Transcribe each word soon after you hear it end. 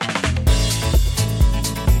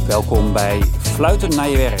Welkom bij Fluiten naar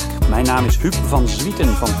je werk. Mijn naam is Huub van Zwieten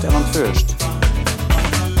van Talent First.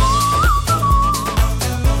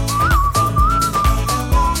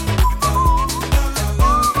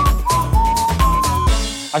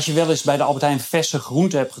 Als je wel eens bij de Albert Heijn verse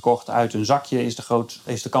groente hebt gekocht uit een zakje,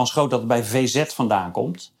 is de kans groot dat het bij VZ vandaan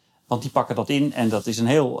komt. Want die pakken dat in en dat is een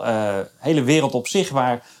hele wereld op zich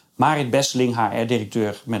waar Marit Besseling,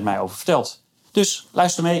 HR-directeur, met mij over vertelt. Dus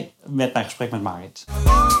luister mee met mijn gesprek met Marit.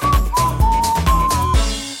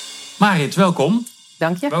 Marit, welkom.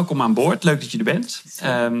 Dank je. Welkom aan boord. Leuk dat je er bent.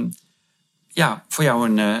 Voor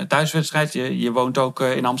jou een thuiswedstrijd. Je woont ook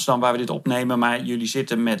in Amsterdam waar we dit opnemen. Maar jullie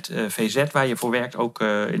zitten met VZ waar je voor werkt. Ook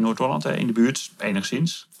in Noord-Holland, in de buurt.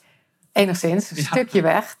 Enigszins. Enigszins. Een stukje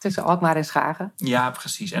weg tussen Alkmaar en Schagen. Ja,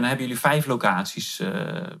 precies. En dan hebben jullie 5 locaties,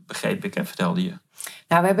 begreep ik, vertelde je.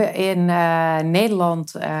 Nou, we hebben in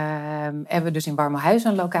Nederland hebben we dus in Warmerhuizen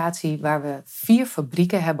een locatie waar we 4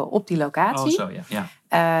 fabrieken hebben op die locatie. Oh, zo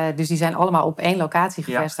ja. Dus die zijn allemaal op 1 locatie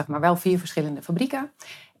gevestigd, maar wel 4 verschillende fabrieken.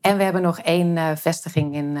 En we hebben nog 1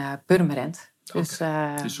 vestiging in Purmerend. Dus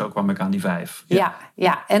zo kwam ik aan die 5.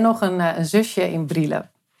 Ja. En nog een zusje in Brielen.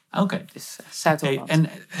 Oké. Dus Zuid-Holland. En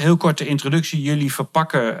heel korte introductie. Jullie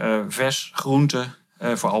verpakken vers groenten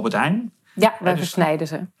voor Albert Heijn. Ja, wij versnijden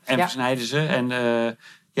ze. Versnijden ze.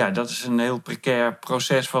 En dat is een heel precair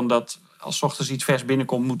proces van dat als 's ochtends iets vers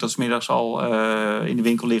binnenkomt, moet dat 's middags al in de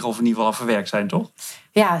winkel liggen of in ieder geval al verwerkt zijn, toch?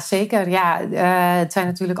 Ja, zeker. Ja, het zijn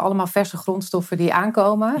natuurlijk allemaal verse grondstoffen die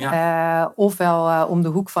aankomen. Ja. Ofwel om de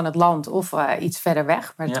hoek van het land of iets verder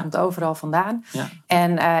weg. Maar het komt overal vandaan. Ja.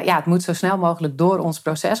 En het moet zo snel mogelijk door ons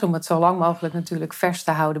proces om het zo lang mogelijk natuurlijk vers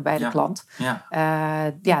te houden bij de klant.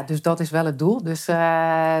 Ja. Dus dat is wel het doel. Dus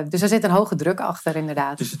er zit een hoge druk achter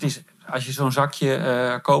inderdaad. Dus het is, als je zo'n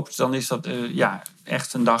zakje koopt, dan is dat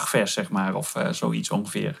echt een dag vers, zeg maar. Of zoiets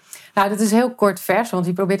ongeveer. Nou, dat is heel kort vers, want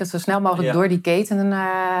die probeert het zo snel mogelijk door die keten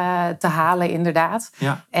te halen, inderdaad.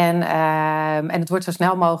 Ja. En het wordt zo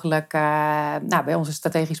snel mogelijk bij onze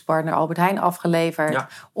strategisch partner Albert Heijn afgeleverd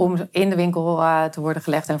om in de winkel te worden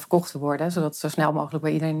gelegd en verkocht te worden, zodat het zo snel mogelijk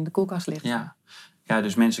bij iedereen in de koelkast ligt. Ja,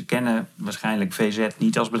 dus mensen kennen waarschijnlijk VZ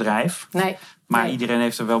niet als bedrijf. Nee. Maar iedereen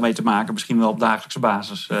heeft er wel mee te maken, misschien wel op dagelijkse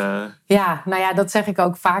basis. Ja, dat zeg ik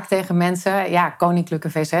ook vaak tegen mensen. Ja, Koninklijke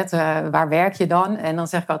VZ, waar werk je dan? En dan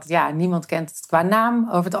zeg ik altijd, niemand kent het qua naam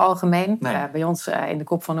over het algemeen. Nee. Bij ons in de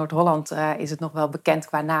Kop van Noord-Holland is het nog wel bekend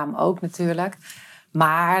qua naam ook natuurlijk.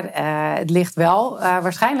 Maar het ligt wel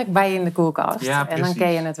waarschijnlijk bij je in de koelkast. Ja, en dan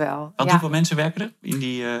ken je het wel. Want hoeveel mensen werken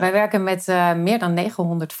er? Wij werken met meer dan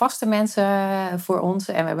 900 vaste mensen voor ons.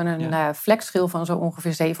 En we hebben een flexschil van zo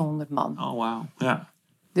ongeveer 700 man. Oh, wauw. Ja.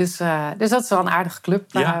 Dus dat is wel een aardige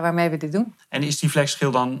club waarmee we dit doen. En is die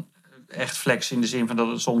flexschil dan echt flex in de zin van dat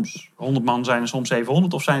het soms 100 man zijn en soms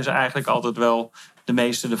 700? Of zijn ze eigenlijk altijd wel de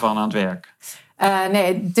meeste ervan aan het werk?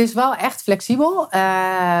 Nee, het is wel echt flexibel.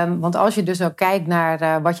 Want als je dus ook kijkt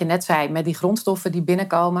naar wat je net zei met die grondstoffen die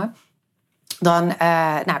binnenkomen. Dan,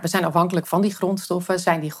 we zijn afhankelijk van die grondstoffen.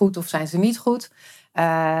 Zijn die goed of zijn ze niet goed?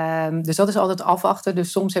 Dus dat is altijd afwachten.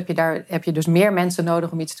 Dus soms heb je dus meer mensen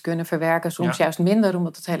nodig om iets te kunnen verwerken. Soms juist minder,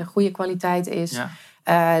 omdat het hele goede kwaliteit is.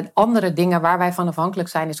 Ja. Andere dingen waar wij van afhankelijk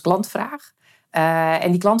zijn is klantvraag.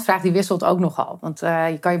 En die klantvraag die wisselt ook nogal. Want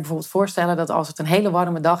je kan je bijvoorbeeld voorstellen dat als het een hele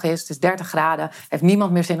warme dag is, het is 30 graden, heeft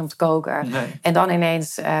niemand meer zin om te koken. Nee. En dan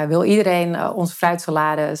ineens wil iedereen onze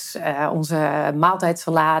fruitsalades, onze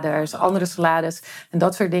maaltijdsalades, andere salades en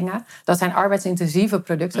dat soort dingen. Dat zijn arbeidsintensieve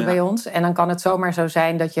producten bij ons. En dan kan het zomaar zo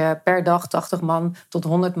zijn dat je per dag 80 man tot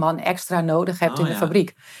 100 man extra nodig hebt in de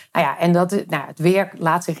fabriek. En het weer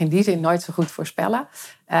laat zich in die zin nooit zo goed voorspellen.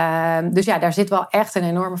 Dus daar zit wel echt een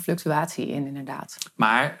enorme fluctuatie in, inderdaad.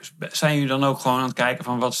 Maar zijn jullie dan ook gewoon aan het kijken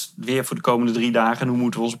van wat is het weer voor de komende 3 dagen en hoe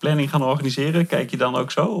moeten we onze planning gaan organiseren? Kijk je dan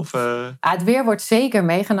ook zo? Of, Het weer wordt zeker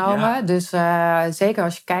meegenomen. Ja. Dus zeker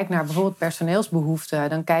als je kijkt naar bijvoorbeeld personeelsbehoeften,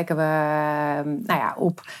 dan kijken we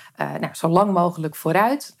op zo lang mogelijk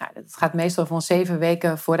vooruit. Het gaat meestal van 7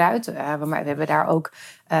 weken vooruit. Maar we hebben daar ook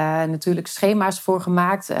natuurlijk schema's voor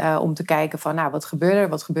gemaakt om te kijken van wat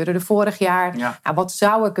gebeurde er vorig jaar? Ja. Wat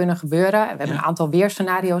zou er kunnen gebeuren? We hebben een aantal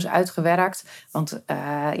weerscenario's uitgewerkt. Want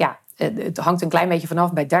het hangt een klein beetje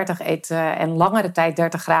vanaf. Bij 30 en langere tijd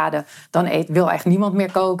 30 graden, dan wil echt niemand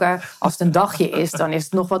meer koken. Als het een dagje is, dan is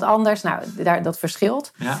het nog wat anders. Dat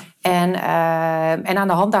verschilt. Ja. En aan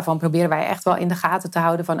de hand daarvan proberen wij echt wel in de gaten te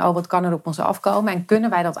houden van wat kan er op ons afkomen? En kunnen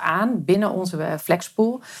wij dat aan binnen onze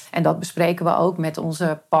flexpool? En dat bespreken we ook met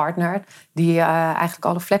onze partner die eigenlijk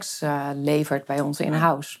alle flex levert bij ons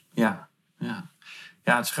in-house. Ja,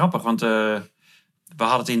 het is grappig, want we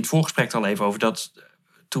hadden het in het voorgesprek al even over dat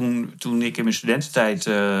toen ik in mijn studententijd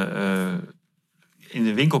in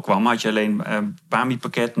de winkel kwam, had je alleen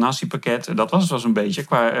bami-pakket, nasi-pakket. Dat was het wel zo'n beetje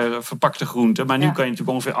qua verpakte groenten. Maar nu kan je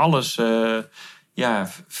natuurlijk ongeveer alles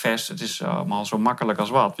vers. Het is allemaal zo makkelijk als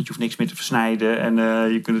wat. Want je hoeft niks meer te versnijden. En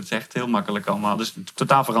je kunt het echt heel makkelijk allemaal. Dus een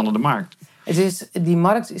totaal veranderde markt. Die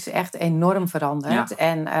markt is echt enorm veranderd. Ja.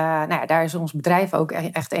 En daar is ons bedrijf ook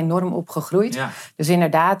echt enorm op gegroeid. Ja. Dus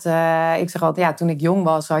inderdaad, ik zeg altijd, toen ik jong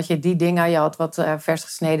was, had je die dingen. Je had wat vers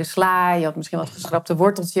gesneden sla, je had misschien wat geschrapte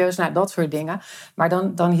worteltjes, dat soort dingen. Maar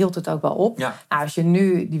dan hield het ook wel op. Ja. Nou, als je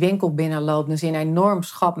nu die winkel binnenloopt, dan zie je een enorm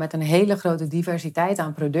schap met een hele grote diversiteit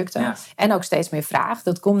aan producten. Ja. En ook steeds meer vraag.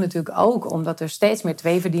 Dat komt natuurlijk ook omdat er steeds meer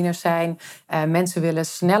tweeverdieners zijn. Mensen willen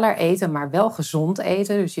sneller eten, maar wel gezond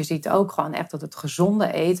eten. Dus je ziet ook gewoon echt dat het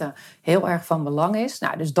gezonde eten heel erg van belang is.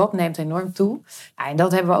 Nou, dus dat neemt enorm toe. Nou, en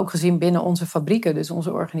dat hebben we ook gezien binnen onze fabrieken. Dus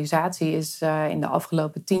onze organisatie is in de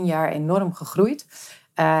afgelopen 10 jaar enorm gegroeid.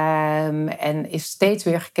 En is steeds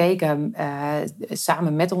weer gekeken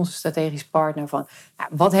samen met onze strategisch partner van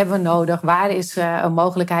wat hebben we nodig? Waar is een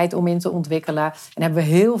mogelijkheid om in te ontwikkelen? En hebben we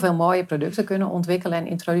heel veel mooie producten kunnen ontwikkelen en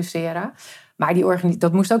introduceren. Maar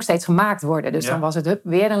dat moest ook steeds gemaakt worden. Dus dan was het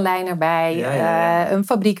weer een lijn erbij, een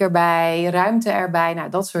fabriek erbij, ruimte erbij,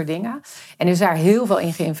 dat soort dingen. En er is daar heel veel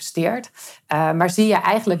in geïnvesteerd. Maar zie je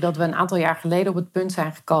eigenlijk dat we een aantal jaar geleden op het punt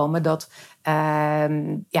zijn gekomen dat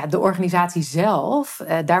de organisatie zelf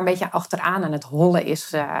daar een beetje achteraan aan het hollen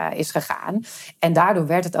is gegaan. En daardoor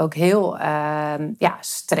werd het ook heel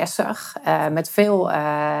stressig. Met veel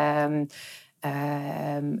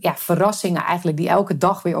verrassingen eigenlijk die elke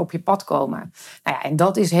dag weer op je pad komen. En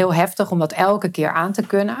dat is heel heftig om dat elke keer aan te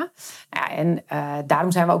kunnen. En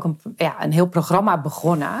daarom zijn we ook een heel programma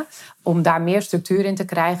begonnen om daar meer structuur in te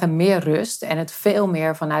krijgen, meer rust en het veel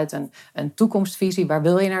meer vanuit een toekomstvisie. Waar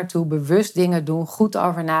wil je naartoe? Bewust dingen doen, goed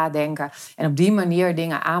over nadenken en op die manier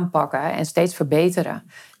dingen aanpakken en steeds verbeteren.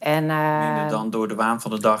 En, minder dan door de waan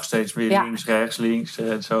van de dag steeds weer links, rechts,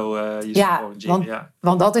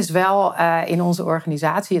 want dat is wel in onze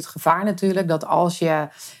organisatie het gevaar natuurlijk, dat als je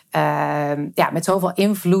met zoveel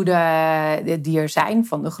invloeden die er zijn,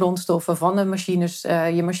 van de grondstoffen, van de machines,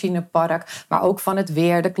 je machinepark, maar ook van het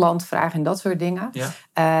weer, de klantvraag en dat soort dingen.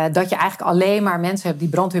 Ja. Dat je eigenlijk alleen maar mensen hebt die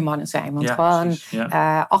brandweermannen zijn. Want gewoon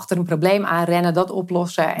achter een probleem aanrennen, dat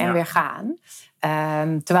oplossen en weer gaan.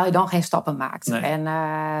 Terwijl je dan geen stappen maakt. Nee. En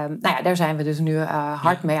daar zijn we dus nu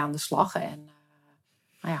hard mee aan de slag. En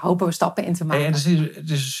hopen we stappen in te maken. En het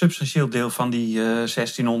is een substantieel deel van die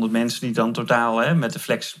 1600 mensen die dan totaal, met de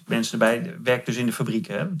flex mensen erbij, werkt dus in de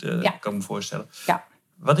fabrieken. Kan ik me voorstellen. Ja.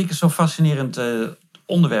 Wat ik zo fascinerend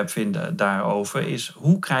onderwerp vind daarover is,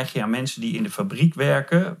 hoe krijg je aan mensen die in de fabriek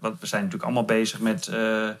werken, want we zijn natuurlijk allemaal bezig met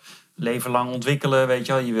leven lang ontwikkelen, weet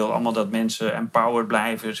je wel. Je wil allemaal dat mensen empowered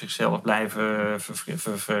blijven, zichzelf blijven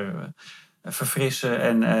verfrissen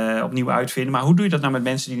en opnieuw uitvinden. Maar hoe doe je dat nou met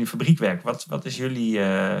mensen die in de fabriek werken? Wat is jullie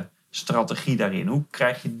strategie daarin? Hoe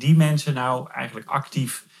krijg je die mensen nou eigenlijk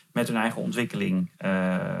actief met hun eigen ontwikkeling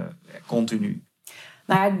continu?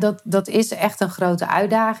 Nou ja, dat is echt een grote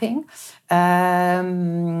uitdaging.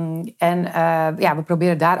 We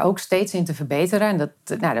proberen daar ook steeds in te verbeteren.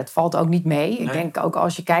 En dat valt ook niet mee. Nee. Ik denk ook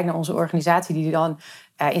als je kijkt naar onze organisatie die dan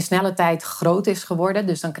in snelle tijd groot is geworden.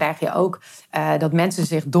 Dus dan krijg je ook dat mensen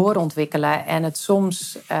zich doorontwikkelen. En het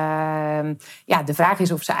soms de vraag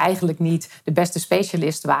is of ze eigenlijk niet de beste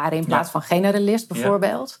specialist waren in plaats van generalist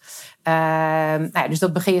bijvoorbeeld. Dus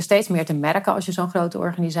dat begin je steeds meer te merken als je zo'n grote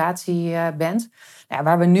organisatie bent.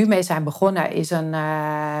 Waar we nu mee zijn begonnen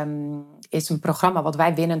is een programma wat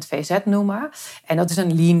wij Winnend VZ noemen. En dat is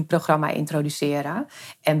een Lean-programma introduceren.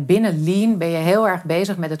 En binnen Lean ben je heel erg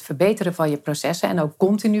bezig met het verbeteren van je processen. En ook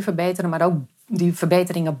continu verbeteren, maar ook die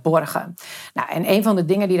verbeteringen borgen. En een van de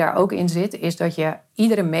dingen die daar ook in zit, is dat je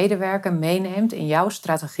iedere medewerker meeneemt in jouw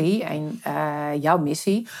strategie en jouw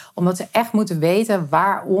missie. Omdat ze echt moeten weten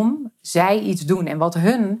waarom zij iets doen en wat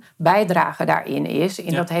hun bijdrage daarin is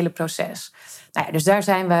in dat hele proces. Dus daar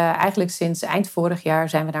zijn we eigenlijk sinds eind vorig jaar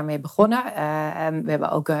zijn we daarmee begonnen. We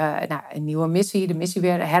hebben ook een nieuwe missie, de missie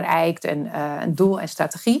weer herijkt en een doel en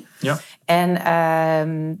strategie. Ja.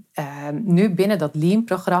 En nu binnen dat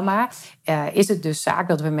Lean-programma is het dus zaak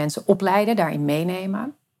dat we mensen opleiden, daarin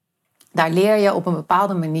meenemen. Daar leer je op een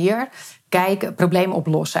bepaalde manier probleem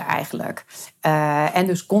oplossen eigenlijk. En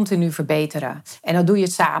dus continu verbeteren. En dat doe je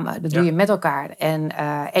samen, dat doe je met elkaar. En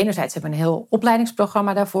enerzijds hebben we een heel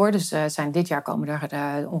opleidingsprogramma daarvoor. Dus dit jaar komen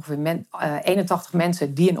er ongeveer 81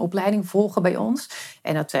 mensen die een opleiding volgen bij ons.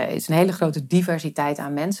 En dat is een hele grote diversiteit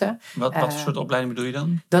aan mensen. Wat soort opleiding bedoel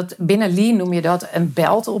je dan? Binnen Lean noem je dat een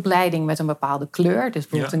beltopleiding met een bepaalde kleur. Dus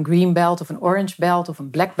bijvoorbeeld een green belt of een orange belt of een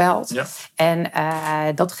black belt. Ja. En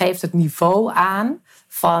dat geeft het niveau aan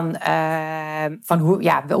van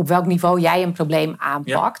hoe, op welk niveau jij een probleem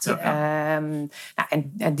aanpakt. Ja.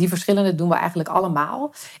 En die verschillende doen we eigenlijk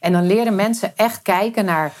allemaal. En dan leren mensen echt kijken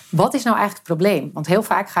naar wat is nou eigenlijk het probleem. Want heel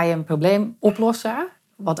vaak ga je een probleem oplossen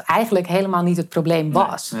wat eigenlijk helemaal niet het probleem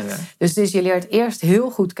was. Dus je leert eerst heel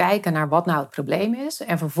goed kijken naar wat nou het probleem is.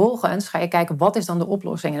 En vervolgens ga je kijken wat is dan de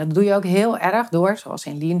oplossing. En dat doe je ook heel erg door, zoals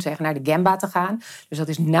in Lean zeggen, naar de Gemba te gaan. Dus dat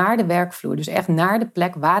is naar de werkvloer. Dus echt naar de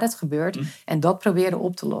plek waar het gebeurt. En dat proberen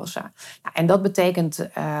op te lossen. En dat betekent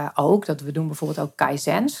ook dat we doen bijvoorbeeld ook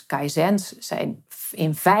Kaizens. Kaizens zijn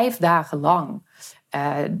in 5 dagen lang.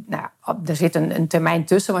 Er zit een termijn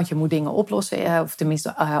tussen, want je moet dingen oplossen. Of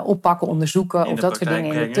tenminste oppakken, onderzoeken of dat soort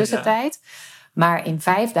dingen in de tussentijd. Ja. Maar in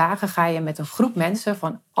 5 dagen ga je met een groep mensen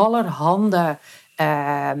van allerhande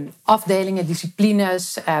afdelingen,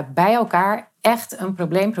 disciplines bij elkaar echt een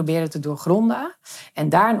probleem proberen te doorgronden. En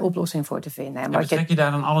daar een oplossing voor te vinden. En betrek je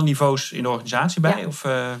daar dan alle niveaus in de organisatie bij? Ja, of,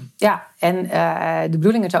 ja. En de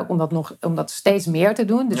bedoeling is ook om dat steeds meer te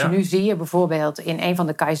doen. Dus nu zie je bijvoorbeeld in een van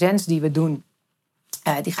de Kaizens die we doen.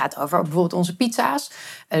 Die gaat over bijvoorbeeld onze pizza's.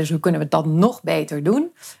 Dus hoe kunnen we dat nog beter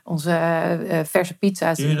doen? Onze verse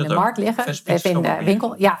pizza's die in de markt liggen. In de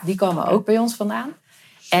winkel. Ja, die komen ook bij ons vandaan.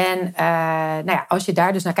 En als je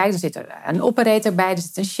daar dus naar kijkt, dan zit er een operator bij, er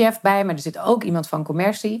zit een chef bij, maar er zit ook iemand van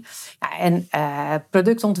commercie. En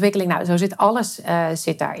productontwikkeling, zo zit alles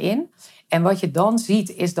zit daarin. En wat je dan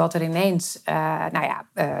ziet, is dat er ineens,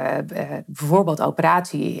 bijvoorbeeld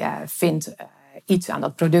operatie vindt iets aan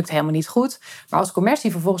dat product helemaal niet goed. Maar als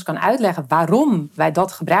commercie vervolgens kan uitleggen waarom wij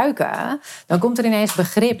dat gebruiken, dan komt er ineens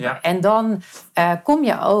begrip. Ja. En dan kom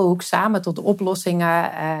je ook samen tot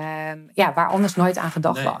oplossingen waar anders nooit aan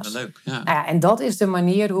gedacht was. Leuk. Ja. En dat is de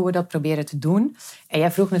manier hoe we dat proberen te doen. En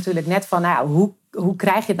jij vroeg natuurlijk net van, hoe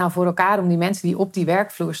krijg je het nou voor elkaar om die mensen die op die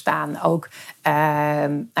werkvloer staan ook,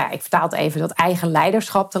 ik vertaal het even, dat eigen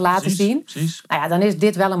leiderschap te laten zien. Precies. Dan is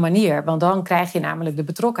dit wel een manier. Want dan krijg je namelijk de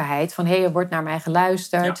betrokkenheid van, er wordt naar mij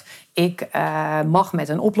geluisterd. Ja. Ik mag met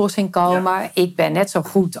een oplossing komen. Ja. Ik ben net zo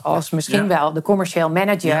goed als misschien wel de commercieel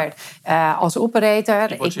manager als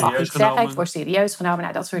operator. Ik mag iets zeggen, ik word serieus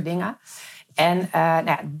genomen. Dat soort dingen. En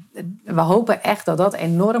we hopen echt dat dat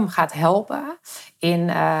enorm gaat helpen in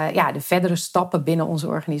de verdere stappen binnen onze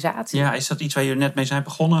organisatie. Ja, is dat iets waar jullie net mee zijn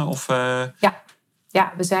begonnen? Of,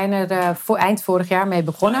 Ja, we zijn er eind vorig jaar mee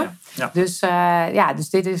begonnen. Dus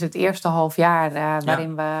dit is het eerste half jaar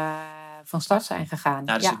waarin we van start zijn gegaan.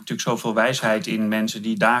 Er zit natuurlijk zoveel wijsheid in mensen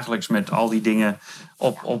die dagelijks met al die dingen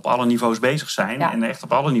op alle niveaus bezig zijn. Ja. En echt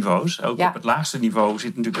op alle niveaus. Ook op het laagste niveau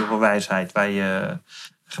zit natuurlijk heel veel wijsheid waar je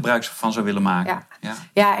gebruik van zou willen maken.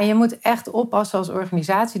 Ja, en je moet echt oppassen als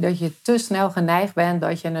organisatie dat je te snel geneigd bent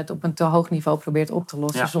dat je het op een te hoog niveau probeert op te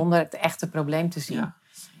lossen zonder het echte probleem te zien. Ja.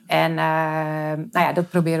 En dat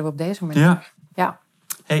proberen we op deze manier. Ja.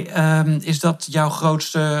 Hey, is dat jouw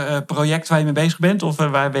grootste project waar je mee bezig bent? Of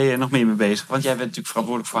waar ben je nog meer mee bezig? Want jij bent natuurlijk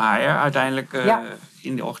verantwoordelijk voor HR uiteindelijk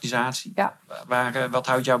in de organisatie. Ja. Wat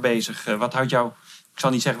houdt jou bezig? Ik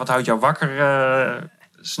zal niet zeggen wat houdt jou wakker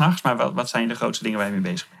 's nachts, maar wat zijn de grootste dingen waar je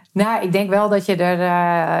mee bezig bent? Nou, ik denk wel dat je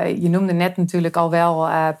je noemde net natuurlijk al wel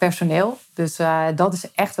personeel. Dus dat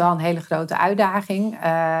is echt wel een hele grote uitdaging.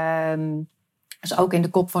 Dus ook in de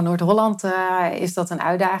kop van Noord-Holland is dat een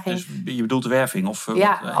uitdaging. Dus je bedoelt de werving?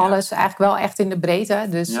 Alles eigenlijk wel echt in de breedte.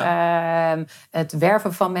 Dus het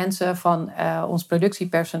werven van mensen, van ons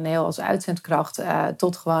productiepersoneel als uitzendkracht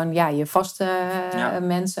tot gewoon je vaste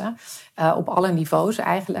mensen. Op alle niveaus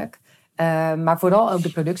eigenlijk. Maar vooral ook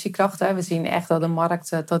de productiekrachten. We zien echt dat de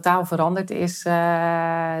markt totaal veranderd is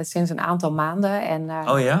sinds een aantal maanden. En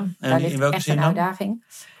daar ligt echt een uitdaging.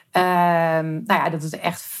 Dat het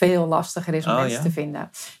echt veel lastiger is om mensen te vinden.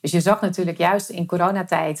 Dus je zag natuurlijk juist in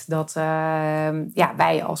coronatijd dat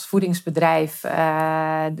wij als voedingsbedrijf,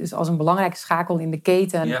 dus als een belangrijke schakel in de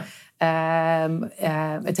keten,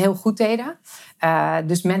 het heel goed deden.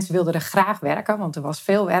 Dus mensen wilden er graag werken, want er was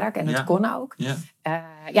veel werk en het kon ook.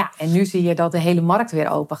 En nu zie je dat de hele markt weer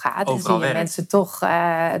open gaat. Overal en zie je mensen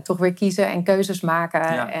toch weer kiezen en keuzes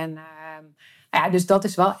maken. Dus dat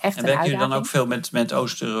is wel echt een uitdaging. En werken jullie dan ook veel met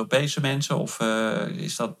Oost-Europese mensen? Of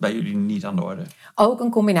is dat bij jullie niet aan de orde? Ook een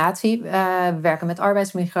combinatie. We werken met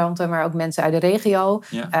arbeidsmigranten, maar ook mensen uit de regio.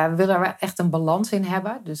 We willen er echt een balans in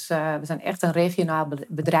hebben. Dus we zijn echt een regionaal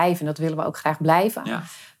bedrijf en dat willen we ook graag blijven. Ja.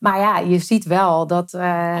 Maar je ziet wel dat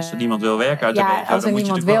als er niemand wil werken uit de regio, als er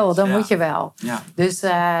niemand wil, dan moet je wel. Ja. Dus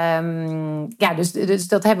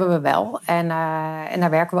dat hebben we wel. En daar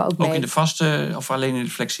werken we ook mee. Ook in de vaste of alleen in de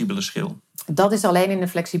flexibele schil? Dat is alleen in de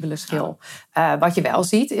flexibele schil. Wat je wel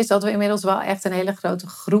ziet, is dat we inmiddels wel echt een hele grote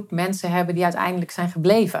groep mensen hebben die uiteindelijk zijn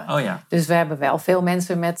gebleven. Oh ja. Dus we hebben wel veel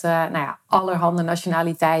mensen met allerhande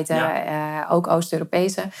nationaliteiten, ook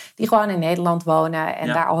Oost-Europese, die gewoon in Nederland wonen en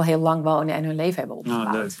daar al heel lang wonen en hun leven hebben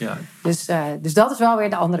opgebouwd. Leuk, ja. Dus dat is wel weer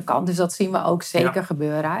de andere kant. Dus dat zien we ook zeker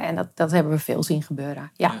gebeuren. En dat hebben we veel zien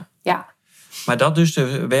gebeuren. Ja. Maar dat dus,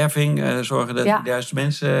 de werving, zorgen dat je de juiste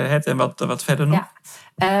mensen hebt. En wat verder nog?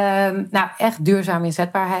 Echt duurzame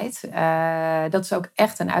inzetbaarheid. Dat is ook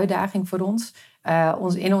echt een uitdaging voor ons.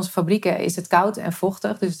 In onze fabrieken is het koud en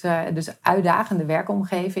vochtig. Dus uitdagende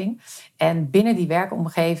werkomgeving. En binnen die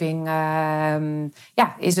werkomgeving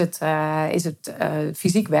is het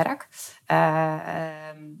fysiek werk.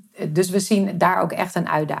 Dus we zien daar ook echt een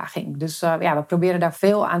uitdaging. Dus we proberen daar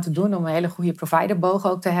veel aan te doen om een hele goede providerboog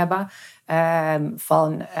ook te hebben.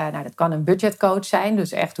 Dat kan een budgetcoach zijn.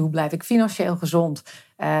 Dus echt, hoe blijf ik financieel gezond?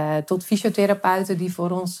 Tot fysiotherapeuten die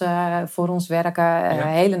voor ons werken.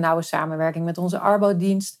 Hele nauwe samenwerking met onze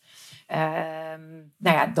arbodienst.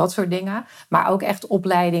 Dat soort dingen. Maar ook echt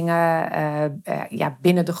opleidingen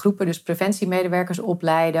binnen de groepen. Dus preventiemedewerkers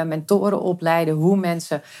opleiden, mentoren opleiden. Hoe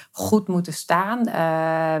mensen goed moeten staan.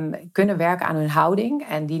 Kunnen werken aan hun houding.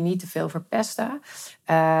 En die niet te veel verpesten.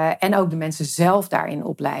 En ook de mensen zelf daarin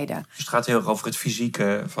opleiden. Dus het gaat heel erg over het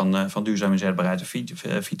fysieke van duurzame inzetbaarheid.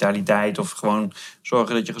 Vitaliteit of gewoon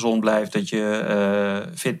zorgen dat je gezond blijft. Dat je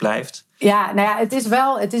fit blijft. Ja, het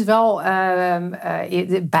is wel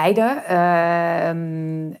beide.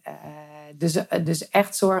 Dus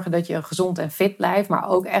echt zorgen dat je gezond en fit blijft, maar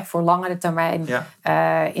ook echt voor langere termijn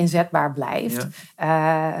inzetbaar blijft. Hoe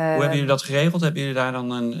hebben jullie dat geregeld? Hebben jullie daar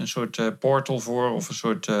dan een soort portal voor? Of een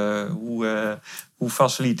soort, hoe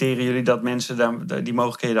faciliteren jullie dat mensen die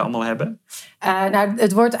mogelijkheden allemaal hebben?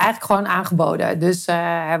 Het wordt eigenlijk gewoon aangeboden. Dus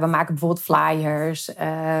we maken bijvoorbeeld flyers.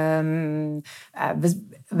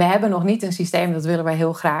 We hebben nog niet een systeem, dat willen we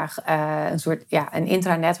heel graag. Een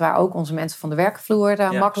intranet waar ook onze mensen van de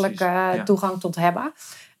werkvloer makkelijk toegang tot hebben.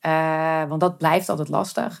 Want dat blijft altijd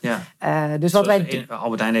lastig. Ja. Dus wat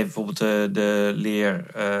Albert Heijn heeft bijvoorbeeld de leer,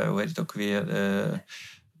 hoe heet het ook weer?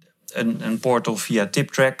 Een portal via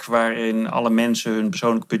TipTrack, waarin alle mensen hun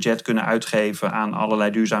persoonlijk budget kunnen uitgeven aan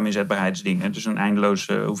allerlei duurzame inzetbaarheidsdingen. Dus een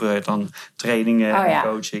eindeloze hoeveelheid aan trainingen en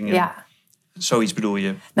coaching. Ja. Zoiets bedoel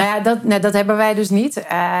je? Dat hebben wij dus niet.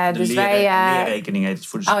 Leerrekening heet het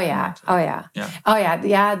voor de student.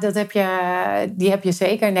 Die heb je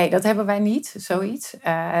zeker. Nee, dat hebben wij niet, zoiets.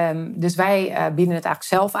 Dus wij bieden het eigenlijk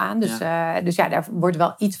zelf aan. Dus daar wordt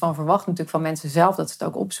wel iets van verwacht natuurlijk van mensen zelf, dat ze het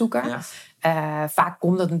ook opzoeken. Ja. Vaak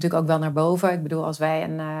komt dat natuurlijk ook wel naar boven. Ik bedoel, als wij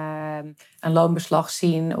een loonbeslag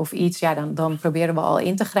zien of iets, dan proberen we al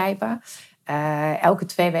in te grijpen. Elke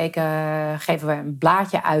 2 weken geven we een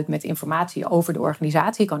blaadje uit met informatie over de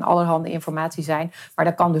organisatie. Het kan allerhande informatie zijn. Maar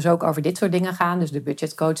dat kan dus ook over dit soort dingen gaan. Dus de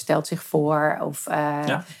budgetcoach stelt zich voor.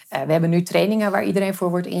 We hebben nu trainingen waar iedereen voor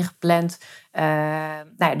wordt ingepland.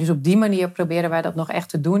 Dus op die manier proberen wij dat nog echt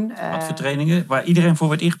te doen. Wat voor trainingen? Waar iedereen voor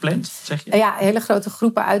wordt ingepland, zeg je? Hele grote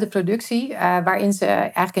groepen uit de productie. Waarin ze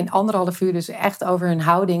eigenlijk in 1,5 uur dus echt over hun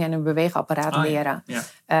houding en hun beweegapparaat leren. Ja.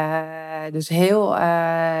 Dus heel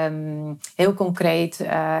concreet.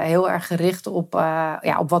 Heel erg gericht op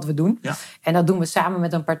wat we doen. Ja. En dat doen we samen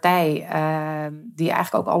met een partij die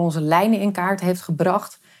eigenlijk ook al onze lijnen in kaart heeft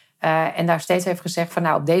gebracht. En daar steeds heeft gezegd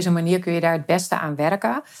van op deze manier kun je daar het beste aan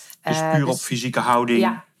werken. Dus puur op fysieke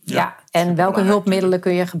houding. Ja. En welke hulpmiddelen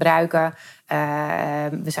kun je gebruiken?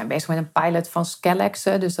 We zijn bezig met een pilot van Scalex.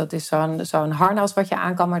 Dus dat is zo'n harnas wat je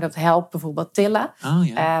aan kan, maar dat helpt bijvoorbeeld tillen.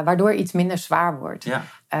 Waardoor iets minder zwaar wordt. Ja.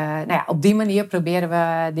 Op die manier proberen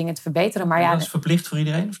we dingen te verbeteren. Maar dat is verplicht voor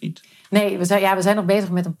iedereen of niet? Nee, we zijn nog bezig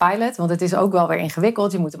met een pilot. Want het is ook wel weer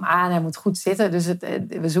ingewikkeld. Je moet hem aan, hij moet goed zitten. Dus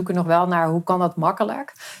we zoeken nog wel naar hoe kan dat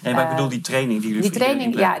makkelijk. Nee, maar ik bedoel die training die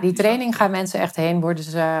jullie die training gaan mensen echt heen, worden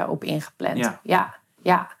ze op ingepland.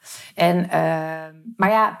 Ja. En,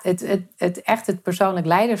 het persoonlijk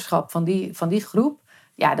leiderschap van die groep,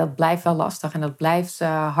 dat blijft wel lastig en dat blijft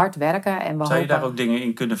hard werken. En Zou je daar ook dingen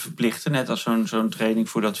in kunnen verplichten, net als zo'n training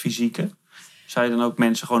voor dat fysieke? Zou je dan ook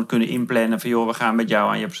mensen gewoon kunnen inplannen van we gaan met jou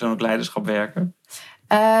aan je persoonlijk leiderschap werken?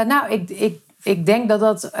 Ik denk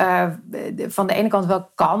dat van de ene kant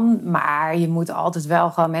wel kan, maar je moet altijd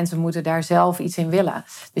wel gewoon, mensen moeten daar zelf iets in willen.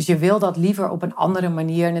 Dus je wil dat liever op een andere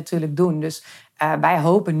manier natuurlijk doen. Dus wij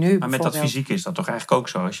hopen nu. Maar met dat fysiek is dat toch eigenlijk ook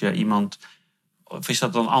zo? Als je iemand. Of is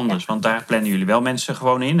dat dan anders? Ja. Want daar plannen jullie wel mensen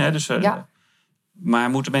gewoon in. Hè? Dus, maar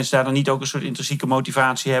moeten mensen daar dan niet ook een soort intrinsieke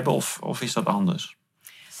motivatie hebben? Of is dat anders?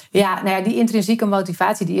 Ja, nou ja, die intrinsieke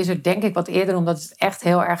motivatie die is er denk ik wat eerder, omdat het echt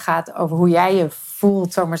heel erg gaat over hoe jij je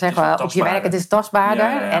voelt, zal ik maar zeggen, op je werk. Het is tastbaarder.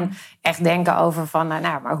 Ja. En echt denken over van,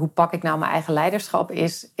 maar hoe pak ik nou mijn eigen leiderschap,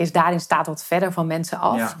 is daarin staat wat verder van mensen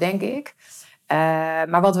af, denk ik.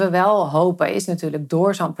 Maar wat we wel hopen is natuurlijk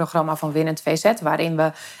door zo'n programma van Winnend VZ, waarin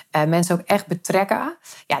we mensen ook echt betrekken,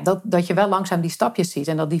 dat je wel langzaam die stapjes ziet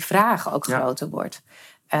en dat die vraag ook groter wordt.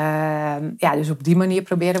 Dus op die manier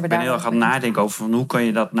proberen we daar... Ik ben heel erg aan het nadenken over van hoe kan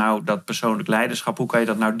je dat nou, dat persoonlijk leiderschap, hoe kan je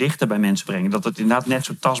dat nou dichter bij mensen brengen? Dat het inderdaad net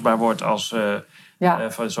zo tastbaar wordt als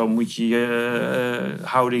van zo moet je je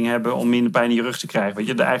houding hebben om minder pijn in je rug te krijgen. Weet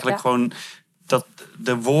je, eigenlijk gewoon dat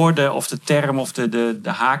de woorden of de term of de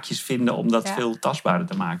haakjes vinden om dat veel tastbaarder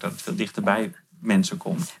te maken. Dat het veel dichterbij mensen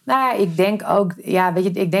komt. Nou, ik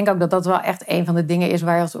denk ook dat dat wel echt een van de dingen is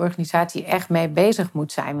waar je als organisatie echt mee bezig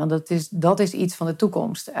moet zijn. Want dat is iets van de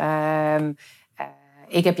toekomst.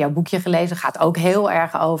 Ik heb jouw boekje gelezen. Gaat ook heel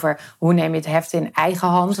erg over hoe neem je het heft in eigen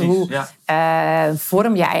hand. Precies, hoe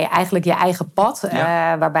vorm je eigenlijk je eigen pad.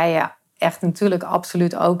 Waarbij je echt natuurlijk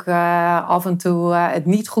absoluut ook af en toe het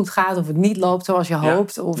niet goed gaat. Of het niet loopt zoals je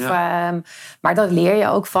hoopt. Maar dat leer je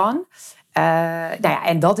ook van.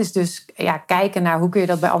 En dat is dus kijken naar hoe kun je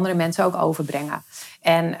dat bij andere mensen ook overbrengen.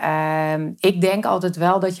 En ik denk altijd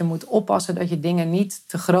wel dat je moet oppassen dat je dingen niet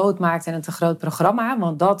te groot maakt en een te groot programma.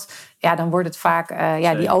 Want dan wordt het vaak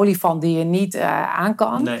die olifant die je niet aan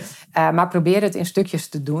kan. Nee. Maar probeer het in stukjes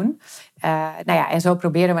te doen. En zo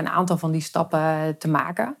proberen we een aantal van die stappen te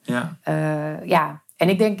maken. En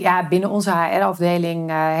ik denk, binnen onze HR-afdeling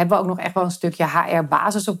hebben we ook nog echt wel een stukje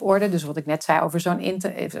HR-basis op orde. Dus wat ik net zei over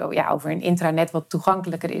over een intranet wat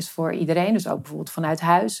toegankelijker is voor iedereen. Dus ook bijvoorbeeld vanuit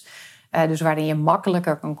huis. Dus waarin je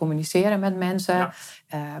makkelijker kan communiceren met mensen.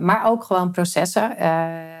 Maar ook gewoon processen.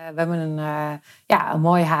 We hebben een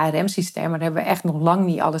mooi HRM-systeem. Maar daar hebben we echt nog lang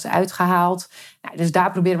niet alles uitgehaald. Dus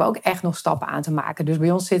daar proberen we ook echt nog stappen aan te maken. Dus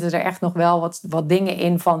bij ons zitten er echt nog wel wat dingen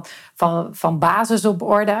in van basis op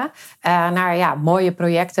orde. Naar mooie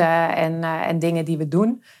projecten en dingen die we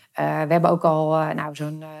doen. We hebben ook al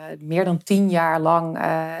zo'n meer dan 10 jaar lang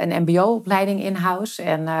een mbo-opleiding in-house.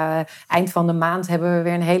 En eind van de maand hebben we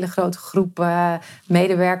weer een hele grote groep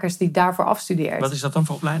medewerkers die daarvoor afstudeert. Wat is dat dan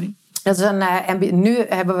voor opleiding? Dat is nu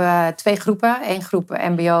hebben we 2 groepen. Eén groep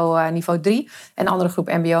mbo niveau 3 en een andere groep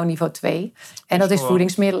mbo niveau 2. En dat is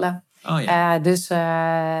voedingsmiddelen. Oh, ja.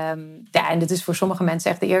 En dit is voor sommige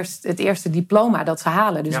mensen echt het eerste diploma dat ze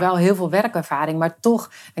halen. Dus wel heel veel werkervaring, maar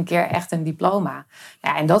toch een keer echt een diploma.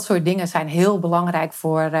 En dat soort dingen zijn heel belangrijk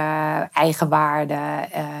voor eigenwaarde.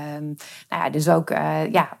 Dus ook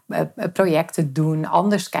projecten doen,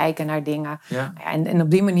 anders kijken naar dingen. Ja. En op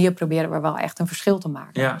die manier proberen we wel echt een verschil te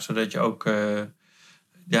maken. Ja, zodat je ook...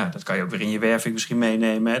 dat kan je ook weer in je werving misschien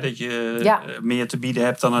meenemen. Hè? Dat je meer te bieden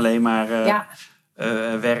hebt dan alleen maar...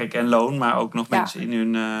 werk en loon, maar ook nog mensen in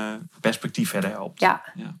hun perspectief verder helpt.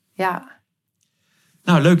 Ja.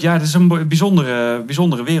 Nou, leuk. Ja, het is een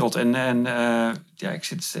bijzondere wereld. En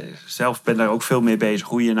ik ben daar ook veel mee bezig.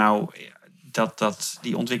 Hoe je nou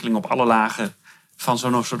die ontwikkeling op alle lagen van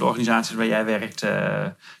zo'n soort organisaties waar jij werkt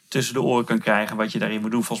tussen de oren kan krijgen. Wat je daarin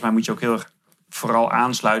moet doen. Volgens mij moet je ook heel erg vooral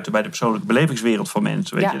aansluiten bij de persoonlijke belevingswereld van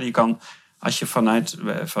mensen. Weet je? Je kan... Als je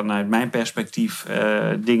vanuit mijn perspectief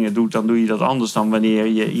dingen doet, dan doe je dat anders dan wanneer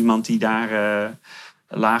je iemand die daar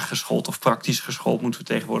laag geschoold of praktisch geschoold, moeten we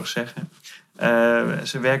tegenwoordig zeggen,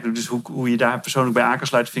 zijn werk doet. Dus hoe je daar persoonlijk bij aan kan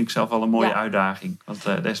sluiten, vind ik zelf wel een mooie uitdaging. Want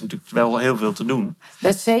er is natuurlijk wel heel veel te doen. Er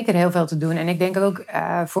is zeker heel veel te doen. En ik denk ook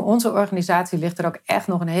voor onze organisatie ligt er ook echt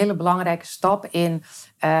nog een hele belangrijke stap in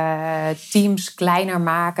teams kleiner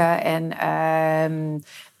maken en...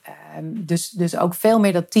 Dus ook veel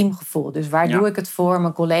meer dat teamgevoel. Dus waar doe ik het voor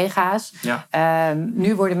mijn collega's?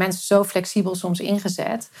 Nu worden mensen zo flexibel soms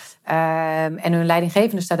ingezet. En hun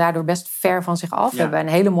leidinggevende staat daardoor best ver van zich af. We hebben een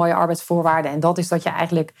hele mooie arbeidsvoorwaarden. En dat is dat je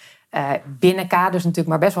eigenlijk binnen kaders natuurlijk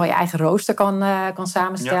maar best wel je eigen rooster kan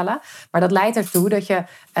samenstellen. Maar dat leidt ertoe dat je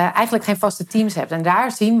eigenlijk geen vaste teams hebt. En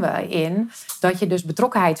daar zien we in dat je dus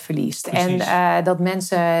betrokkenheid verliest. Precies. En dat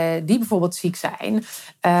mensen die bijvoorbeeld ziek zijn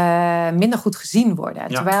minder goed gezien worden.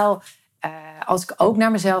 Terwijl als ik ook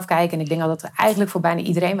naar mezelf kijk, en ik denk dat eigenlijk voor bijna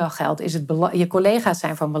iedereen wel geldt, is je collega's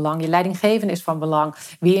zijn van belang, je leidinggevende is van belang.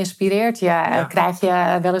 Wie inspireert je? Krijg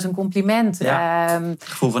je wel eens een compliment? Het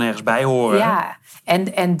gevoel van ergens bij horen. Ja,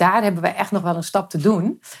 en daar hebben we echt nog wel een stap te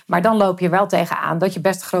doen. Maar dan loop je wel tegenaan dat je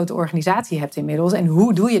best een grote organisatie hebt inmiddels. En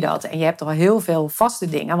hoe doe je dat? En je hebt al heel veel vaste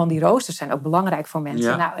dingen, want die roosters zijn ook belangrijk voor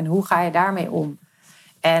mensen. En hoe ga je daarmee om?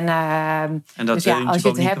 En dat dus wil je natuurlijk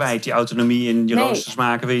ook niet hebt... kwijt. Die autonomie in je roosters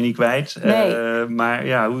maken wil je niet kwijt. Nee. Maar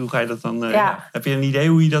ja, hoe ga je dat dan... Heb je een idee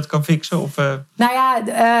hoe je dat kan fixen? Of, Nou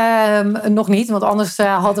ja, nog niet. Want anders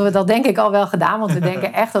hadden we dat denk ik al wel gedaan. Want we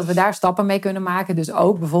denken echt dat we daar stappen mee kunnen maken. Dus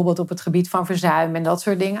ook bijvoorbeeld op het gebied van verzuim en dat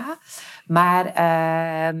soort dingen. Maar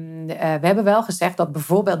we hebben wel gezegd dat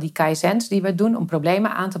bijvoorbeeld die kaizens die we doen om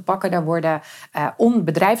problemen aan te pakken, daar worden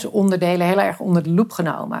bedrijfsonderdelen heel erg onder de loep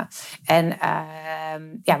genomen. En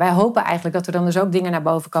wij hopen eigenlijk dat er dan dus ook dingen naar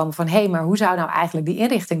boven komen van hé, maar hoe zou nou eigenlijk die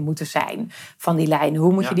inrichting moeten zijn van die lijnen?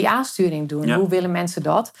 Hoe moet je die aansturing doen? Ja. Hoe willen mensen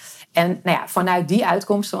dat? En nou ja, vanuit die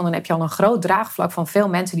uitkomsten, want dan heb je al een groot draagvlak van veel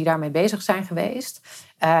mensen die daarmee bezig zijn geweest,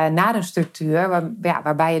 naar een structuur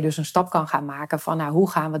waarbij je dus een stap kan gaan maken van nou, hoe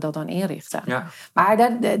gaan we dat dan inrichten. Ja. Maar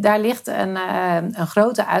daar ligt een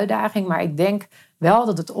grote uitdaging, maar ik denk wel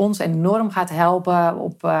dat het ons enorm gaat helpen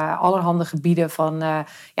op allerhande gebieden van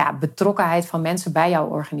betrokkenheid van mensen bij jouw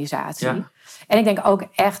organisatie. Ja. En ik denk ook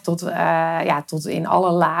echt tot in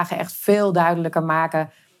alle lagen echt veel duidelijker maken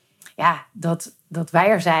dat wij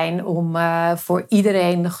er zijn om voor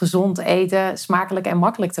iedereen gezond eten smakelijk en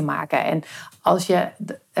makkelijk te maken. En als je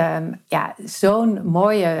zo'n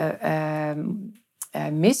mooie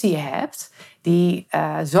missie hebt die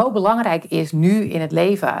zo belangrijk is nu in het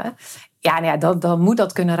leven, dan moet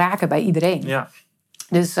dat kunnen raken bij iedereen. Ja.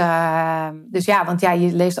 Dus want je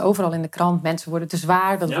leest overal in de krant, mensen worden te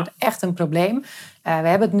zwaar. Dat wordt echt een probleem. We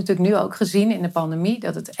hebben het natuurlijk nu ook gezien in de pandemie,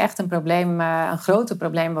 dat het echt een groot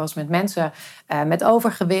probleem was met mensen met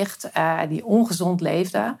overgewicht die ongezond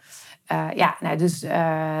leefden.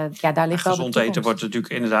 Daar ligt wel gezond eten wordt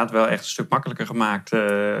natuurlijk inderdaad wel echt een stuk makkelijker gemaakt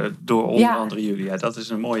door onder andere jullie. Ja, dat is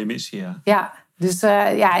een mooie missie. Ja. Dus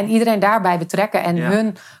en iedereen daarbij betrekken en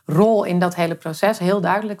hun rol in dat hele proces heel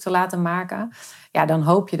duidelijk te laten maken. Ja, dan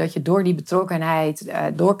hoop je dat je door die betrokkenheid,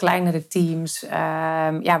 door kleinere teams,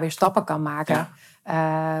 weer stappen kan maken.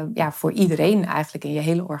 Voor iedereen eigenlijk in je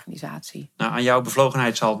hele organisatie. Nou, aan jouw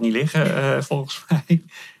bevlogenheid zal het niet liggen, volgens mij. Ik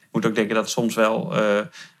moet ook denken dat soms wel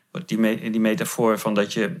die metafoor van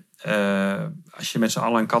dat je, als je met z'n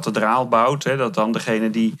allen een kathedraal bouwt, dat dan degene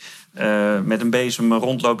die met een bezem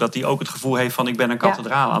rondloopt, dat die ook het gevoel heeft van ik ben een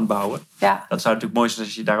kathedraal aan het bouwen. Ja. Dat zou natuurlijk mooi zijn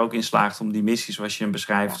als je daar ook in slaagt om die missie zoals je hem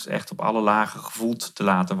beschrijft echt op alle lagen gevoeld te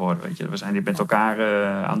laten worden. Weet je? We zijn dit met elkaar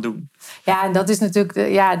aan het doen. Ja, en dat is natuurlijk,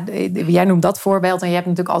 jij noemt dat voorbeeld en je hebt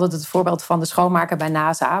natuurlijk altijd het voorbeeld van de schoonmaker bij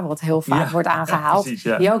NASA, wat heel vaak wordt aangehaald. Ja,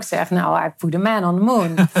 precies, die ook zegt, nou, I put a man on the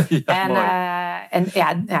moon.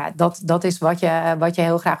 Dat is wat je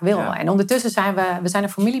heel graag wil. Ja. En ondertussen zijn we zijn een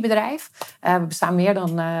familiebedrijf. We bestaan meer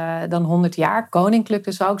dan 100 jaar. Koninklijk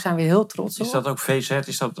dus ook, zijn we heel trots op. Is dat ook VZ?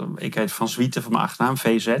 Ik heet Van Zwieten van mijn achternaam,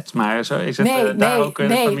 VZ. Maar is het daar ook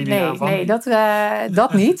een familienaam van? Nee,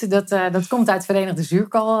 dat niet. Dat komt uit Verenigde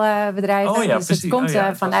Zuurkoolbedrijven. Oh ja, dus precies. het komt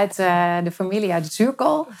vanuit de familie uit het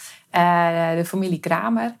zuurkool. De familie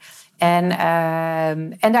Kramer.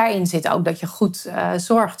 En daarin zit ook dat je goed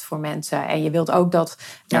zorgt voor mensen. En je wilt ook dat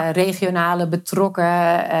regionale betrokken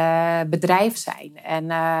bedrijf zijn.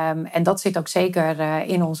 En dat zit ook zeker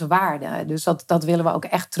in onze waarden. Dus dat willen we ook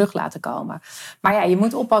echt terug laten komen. Maar je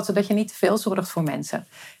moet oppassen dat je niet te veel zorgt voor mensen.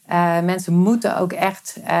 Mensen moeten ook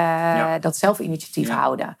echt dat zelfinitiatief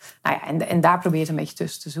houden. Nou ja, en daar probeer je een beetje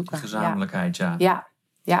tussen te zoeken. Gezamenlijkheid, Ja.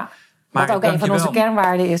 Maar wat ook een van onze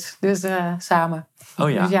kernwaarden is. Dus samen. Oh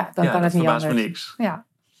ja. Dus dan kan het niet anders. Me niks. Ja.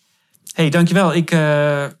 Hey, dankjewel. Ik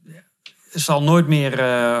zal nooit meer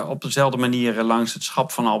op dezelfde manier langs het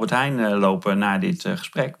schap van Albert Heijn lopen na dit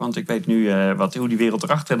gesprek. Want ik weet nu hoe die wereld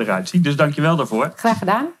erachter eruit ziet. Dus dankjewel daarvoor. Graag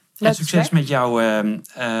gedaan. En succes met jouw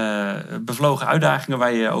bevlogen uitdagingen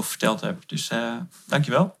waar je over verteld hebt. Dus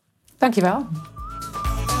dankjewel. Dankjewel.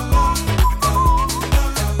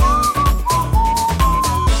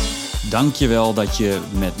 Dankjewel dat je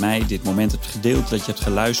met mij dit moment hebt gedeeld, dat je hebt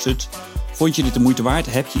geluisterd. Vond je dit de moeite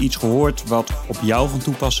waard? Heb je iets gehoord wat op jou van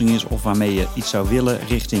toepassing is of waarmee je iets zou willen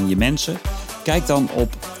richting je mensen? Kijk dan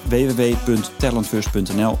op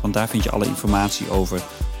www.talentfirst.nl, want daar vind je alle informatie over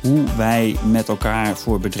hoe wij met elkaar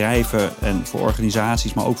voor bedrijven en voor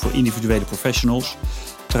organisaties, maar ook voor individuele professionals,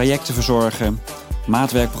 trajecten verzorgen,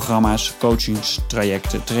 maatwerkprogramma's,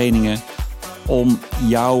 coachingstrajecten, trainingen, om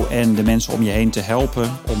jou en de mensen om je heen te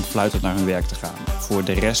helpen om fluitend naar hun werk te gaan. Voor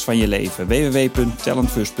de rest van je leven.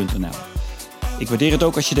 www.talentfirst.nl. Ik waardeer het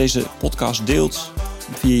ook als je deze podcast deelt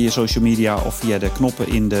via je social media of via de knoppen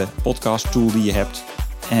in de podcast tool die je hebt.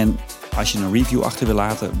 En als je een review achter wil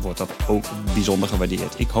laten, wordt dat ook bijzonder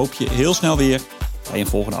gewaardeerd. Ik hoop je heel snel weer bij een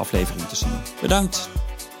volgende aflevering te zien. Bedankt!